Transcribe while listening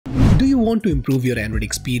want to improve your Android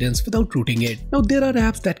experience without rooting it. Now there are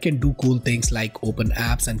apps that can do cool things like open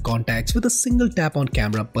apps and contacts with a single tap on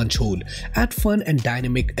camera punch hole, add fun and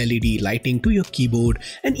dynamic LED lighting to your keyboard,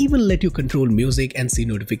 and even let you control music and see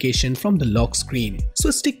notification from the lock screen.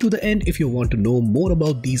 So stick to the end if you want to know more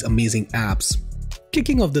about these amazing apps.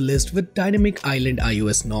 Kicking off the list with Dynamic Island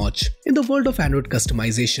iOS Notch. In the world of Android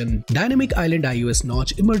customization, Dynamic Island iOS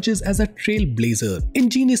Notch emerges as a trailblazer,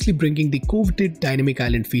 ingeniously bringing the coveted Dynamic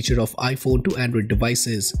Island feature of iPhone to Android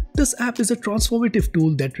devices. This app is a transformative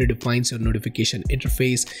tool that redefines your notification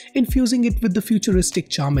interface, infusing it with the futuristic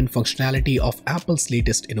charm and functionality of Apple's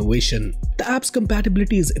latest innovation. The app's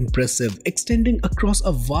compatibility is impressive, extending across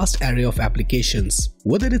a vast array of applications.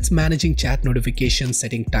 Whether it's managing chat notifications,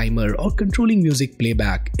 setting timer, or controlling music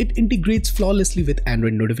playback, it integrates flawlessly with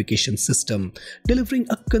Android notification system, delivering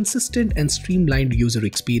a consistent and streamlined user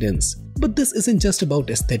experience. But this isn't just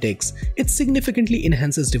about aesthetics, it significantly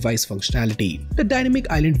enhances device functionality. The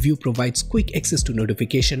Dynamic Island view provides quick access to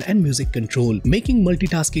notification and music control, making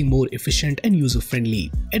multitasking more efficient and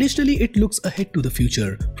user-friendly. Additionally, it looks ahead to the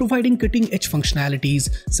future, providing cutting-edge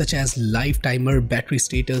functionalities such as live timer, battery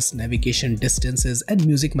status, navigation distances, and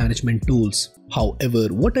music management tools. However,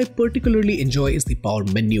 what I particularly enjoy is the power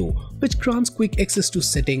menu, which grants quick access to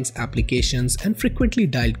settings, applications, and frequently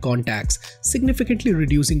dialed contacts, significantly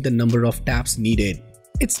reducing the number of taps needed.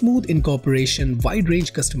 Its smooth incorporation,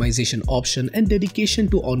 wide-range customization option, and dedication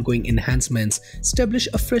to ongoing enhancements establish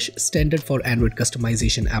a fresh standard for Android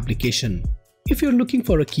customization application. If you're looking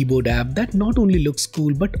for a keyboard app that not only looks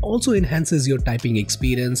cool but also enhances your typing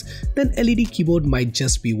experience, then LED Keyboard might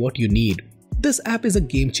just be what you need. This app is a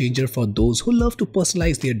game changer for those who love to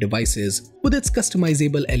personalize their devices. With its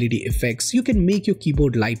customizable LED effects, you can make your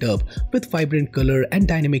keyboard light up with vibrant color and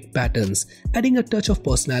dynamic patterns, adding a touch of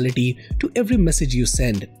personality to every message you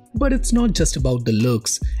send. But it's not just about the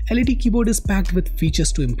looks. LED Keyboard is packed with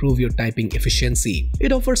features to improve your typing efficiency.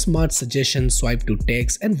 It offers smart suggestions, swipe to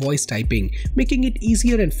text, and voice typing, making it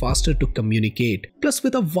easier and faster to communicate. Plus,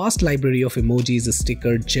 with a vast library of emojis,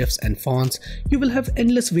 stickers, GIFs, and fonts, you will have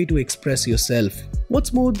endless way to express yourself.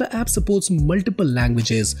 What's more, the app supports multiple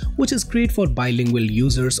languages, which is great for bilingual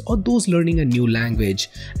users or those learning a new language.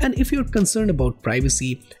 And if you're concerned about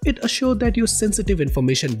privacy, it assures that your sensitive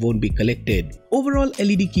information won't be collected. Overall,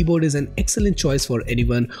 LED Keyboard is an excellent choice for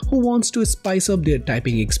anyone who wants to spice up their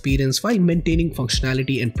typing experience while maintaining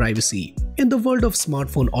functionality and privacy. In the world of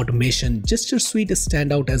smartphone automation, Gesture Suite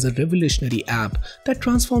stands out as a revolutionary app that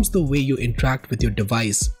transforms the way you interact with your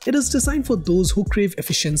device. It is designed for those who crave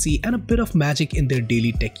efficiency and a bit of magic in their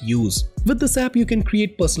daily tech use. With this app, you can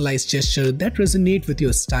create personalized gestures that resonate with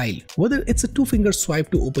your style. Whether it's a two-finger swipe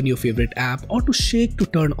to open your favorite app or to shake to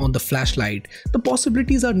turn on the flashlight, the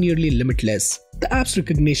possibilities are nearly limitless. The app's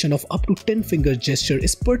recognition of up to 10-finger gesture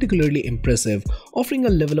is particularly impressive, offering a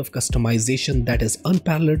level of customization that is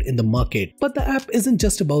unparalleled in the market. But the app isn't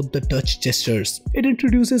just about the touch gestures. It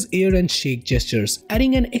introduces air and shake gestures,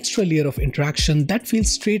 adding an extra layer of interaction that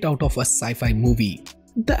feels straight out of a sci-fi movie.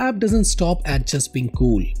 The app doesn't stop at just being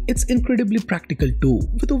cool. It's incredibly practical too.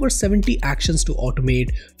 With over 70 actions to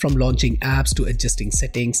automate, from launching apps to adjusting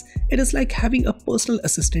settings, it is like having a personal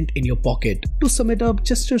assistant in your pocket. To sum it up,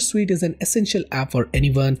 Gesture Suite is an essential app for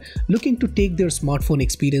anyone looking to take their smartphone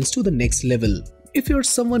experience to the next level. If you're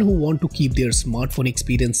someone who wants to keep their smartphone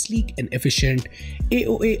experience sleek and efficient,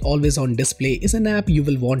 AOA Always On Display is an app you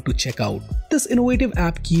will want to check out. This innovative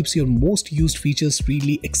app keeps your most used features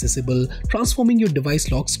really accessible, transforming your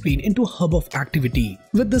device lock screen into a hub of activity.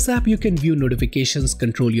 With this app, you can view notifications,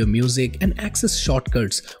 control your music, and access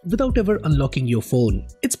shortcuts without ever unlocking your phone.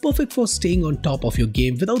 It's perfect for staying on top of your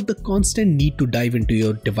game without the constant need to dive into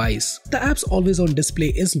your device. The app's Always On Display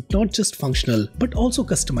is not just functional, but also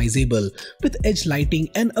customizable, with edge lighting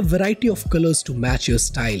and a variety of colors to match your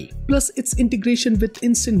style. Plus, its integration with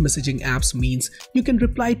instant messaging apps means you can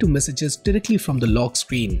reply to messages directly from the lock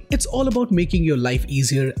screen. It's all about making your life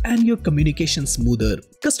easier and your communication smoother.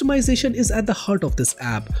 Customization is at the heart of this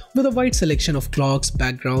app, with a wide selection of clocks,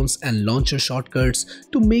 backgrounds, and launcher shortcuts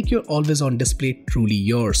to make your Always On Display truly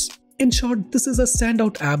yours. In short, this is a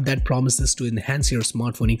standout app that promises to enhance your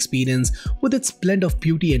smartphone experience with its blend of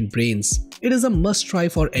beauty and brains. It is a must-try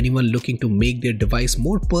for anyone looking to make their device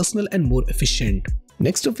more personal and more efficient.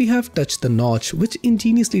 Next up, we have Touch the Notch, which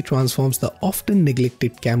ingeniously transforms the often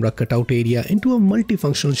neglected camera cutout area into a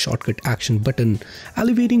multifunctional shortcut action button,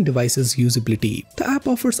 elevating device's usability. The app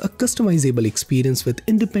offers a customizable experience with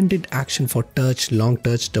independent action for touch, long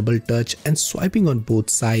touch, double touch, and swiping on both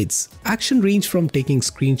sides. Action range from taking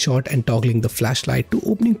screenshot and toggling the flashlight to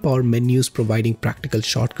opening power menus, providing practical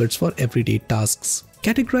shortcuts for everyday tasks.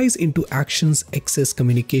 Categorized into actions, access,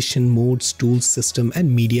 communication, modes, tools, system,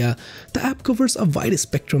 and media, the app covers a wide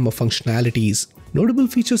spectrum of functionalities. Notable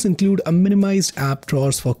features include a minimized app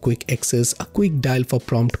drawers for quick access, a quick dial for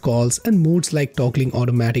prompt calls, and modes like toggling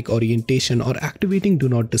automatic orientation or activating do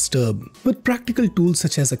not disturb. With practical tools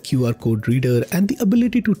such as a QR code reader and the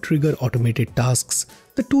ability to trigger automated tasks,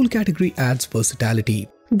 the tool category adds versatility.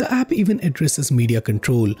 The app even addresses media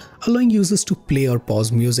control, allowing users to play or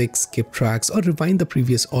pause music, skip tracks, or rewind the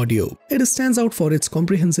previous audio. It stands out for its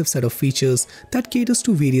comprehensive set of features that caters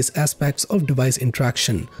to various aspects of device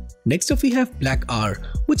interaction. Next up we have Blackr,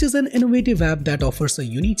 which is an innovative app that offers a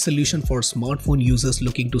unique solution for smartphone users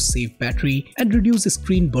looking to save battery and reduce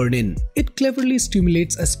screen burn-in. It cleverly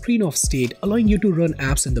stimulates a screen-off state, allowing you to run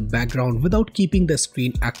apps in the background without keeping the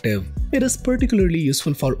screen active. It is particularly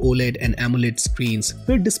useful for OLED and AMOLED screens,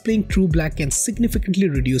 where displaying true black can significantly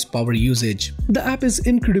reduce power usage. The app is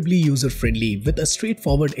incredibly user-friendly with a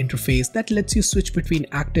straightforward interface that lets you switch between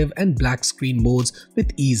active and black screen modes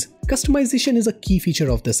with ease. Customization is a key feature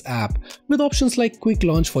of this app, with options like quick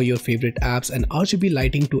launch for your favorite apps and RGB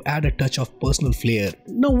lighting to add a touch of personal flair.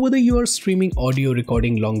 Now, whether you are streaming audio,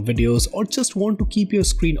 recording long videos, or just want to keep your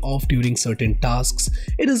screen off during certain tasks,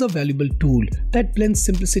 it is a valuable tool that blends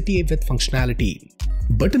simplicity with functionality.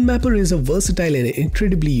 Button Mapper is a versatile and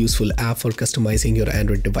incredibly useful app for customizing your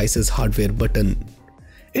Android device's hardware button.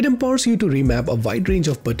 It empowers you to remap a wide range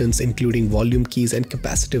of buttons including volume keys and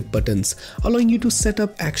capacitive buttons, allowing you to set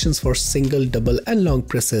up actions for single, double, and long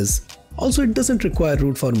presses. Also, it doesn't require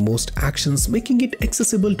root for most actions, making it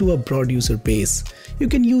accessible to a broad user base. You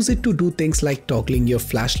can use it to do things like toggling your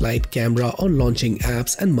flashlight, camera, or launching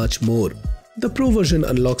apps, and much more. The Pro version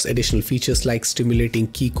unlocks additional features like stimulating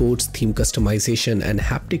key codes, theme customization, and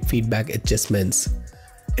haptic feedback adjustments.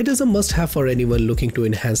 It is a must-have for anyone looking to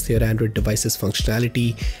enhance their Android device's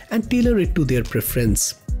functionality and tailor it to their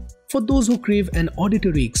preference. For those who crave an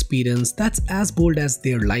auditory experience that's as bold as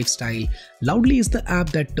their lifestyle, Loudly is the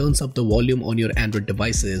app that turns up the volume on your Android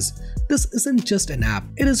devices. This isn't just an app,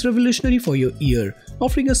 it is revolutionary for your ear,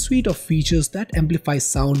 offering a suite of features that amplify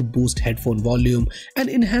sound, boost headphone volume, and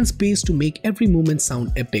enhance bass to make every moment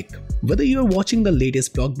sound epic. Whether you're watching the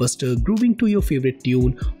latest blockbuster, grooving to your favorite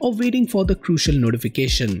tune, or waiting for the crucial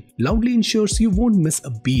notification, Loudly ensures you won't miss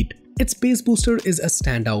a beat. Its bass booster is a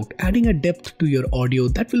standout, adding a depth to your audio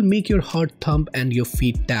that will make your heart thump and your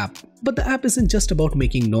feet tap. But the app isn't just about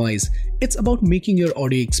making noise, it's about making your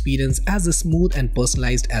audio experience as smooth and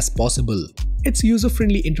personalized as possible. Its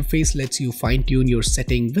user-friendly interface lets you fine-tune your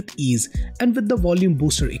setting with ease, and with the volume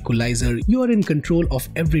booster equalizer, you are in control of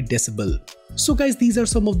every decibel. So guys, these are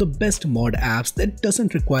some of the best mod apps that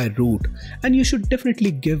doesn't require root, and you should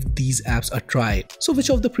definitely give these apps a try. So which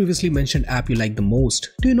of the previously mentioned app you like the most?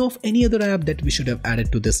 Do you know of any other app that we should have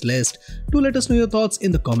added to this list? Do let us know your thoughts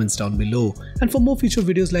in the comments down below. And for more future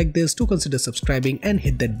videos like this, do consider subscribing and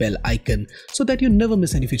hit that bell icon so that you never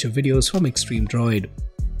miss any future videos from Extreme Droid.